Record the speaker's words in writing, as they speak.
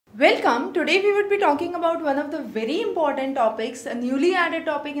Welcome. Today we would be talking about one of the very important topics, a newly added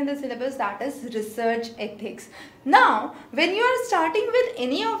topic in the syllabus, that is research ethics. Now, when you are starting with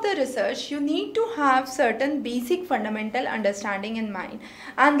any of the research, you need to have certain basic fundamental understanding in mind,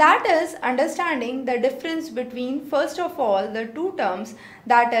 and that is understanding the difference between, first of all, the two terms,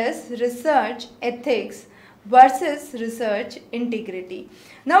 that is research ethics versus research integrity.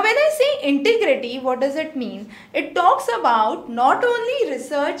 Now when I say integrity, what does it mean? It talks about not only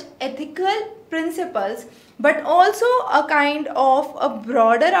research ethical principles but also a kind of a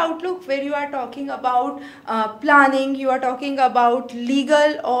broader outlook where you are talking about planning, you are talking about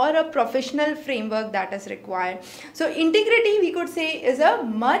legal or a professional framework that is required. So integrity, we could say, is a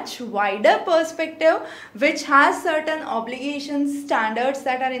much wider perspective which has certain obligations, standards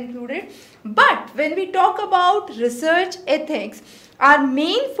that are included. But when we talk about research ethics, our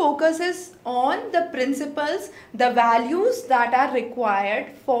main focus is on the principles, the values that are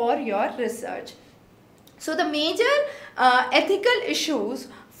required for your research. So the major ethical issues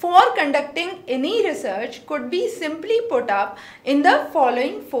for conducting any research could be simply put up in the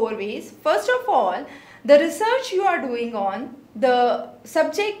following four ways. First of all, the research you are doing on the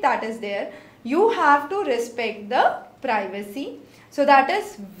subject that is there, you have to respect the privacy. So that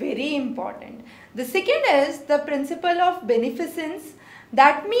is very important. The second is the principle of beneficence.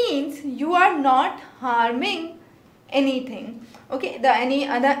 That means you are not harming anything. Okay, any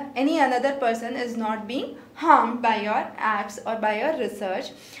another person is not being harmed by your acts or by your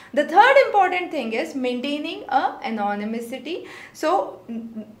research. The third important thing is maintaining anonymity. So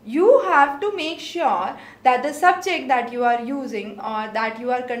you have to make sure that the subject that you are using or that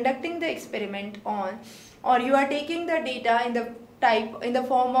you are conducting the experiment on, or you are taking the data in the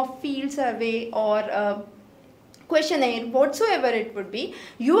form of field survey or questionnaire, whatsoever it would be,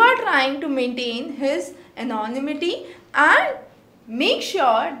 you are trying to maintain his anonymity and make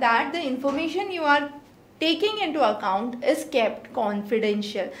sure that the information you are taking into account is kept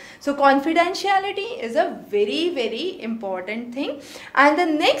confidential. So confidentiality is a very important thing. And the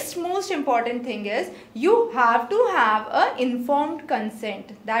next most important thing is you have to have an informed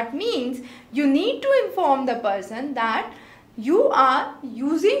consent. That means you need to inform the person that you are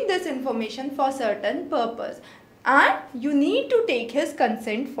using this information for certain purpose, and you need to take his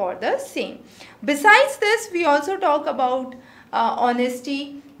consent for the same. Besides this, we also talk about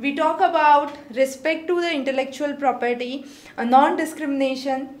honesty, we talk about respect to the intellectual property,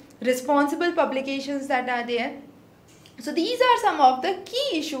 non-discrimination, responsible publications that are there. So these are some of the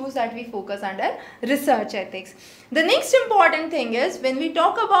key issues that we focus under research ethics. The next important thing is when we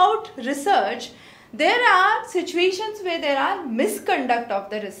talk about research, there are situations where there are misconduct of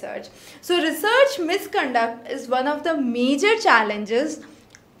the research. So research misconduct is one of the major challenges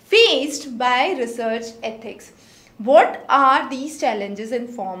faced by research ethics. What are these challenges in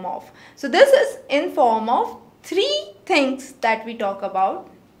form of? So this is in form of three things that we talk about.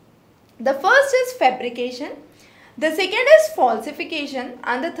 The first is fabrication, the second is falsification,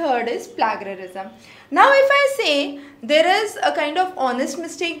 and the third is plagiarism. Now if I say there is a kind of honest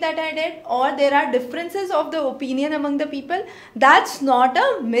mistake that I did, or there are differences of the opinion among the people, that's not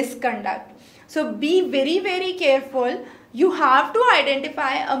a misconduct. So be very careful. You have to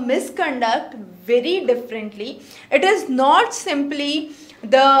identify a misconduct very differently. It is not simply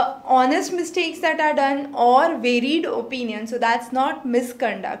the honest mistakes that are done or varied opinion. So that's not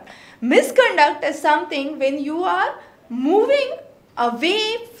misconduct. Misconduct is something when you are moving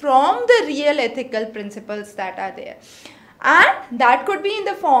away from the real ethical principles that are there. And that could be in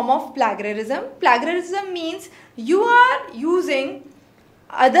the form of plagiarism. Plagiarism means you are using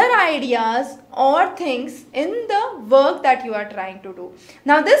other ideas or things in the work that you are trying to do.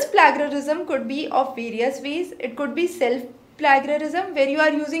 Now this plagiarism could be of various ways. It could be self-plagiarism, where you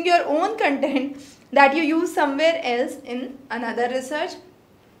are using your own content that you use somewhere else in another research.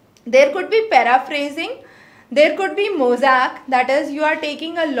 There could be paraphrasing. There could be mosaic, that is you are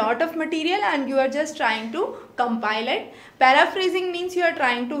taking a lot of material and you are just trying to compile it. Paraphrasing means you are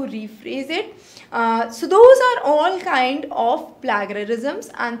trying to rephrase it. So those are all kind of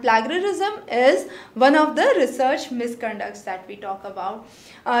plagiarisms, and plagiarism is one of the research misconducts that we talk about.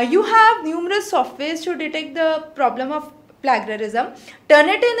 You have numerous softwares to detect the problem of plagiarism.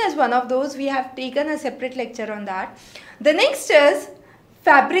 Turnitin is one of those. We have taken a separate lecture on that. The next is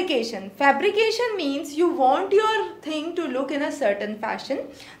fabrication. Fabrication means you want your thing to look in a certain fashion.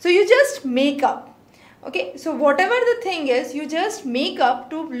 So you just make up. Okay, so whatever the thing is, you just make up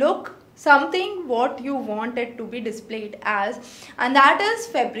to look something what you want it to be displayed as, and that is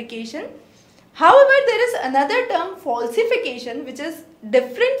fabrication. However, there is another term, falsification, which is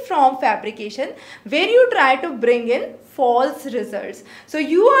different from fabrication, where you try to bring in false results. So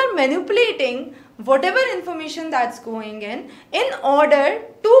you are manipulating whatever information that's going in order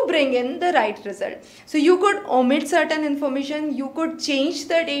to bring in the right result. So you could omit certain information, you could change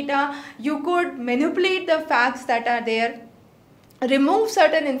the data, you could manipulate the facts that are there, remove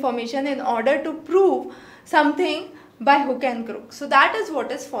certain information in order to prove something by hook and crook. So that is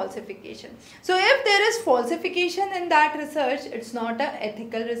what is falsification. So if there is falsification in that research, it's not an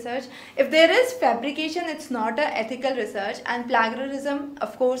ethical research. If there is fabrication, it's not an ethical research. And plagiarism,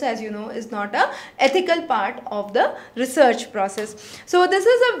 of course, as you know, is not an ethical part of the research process. So this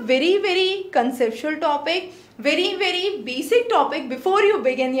is a very, very conceptual topic, very, very basic topic before you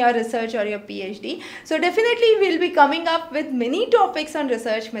begin your research or your PhD. So definitely we'll be coming up with many topics on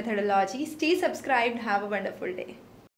research methodology. Stay subscribed. Have a wonderful day.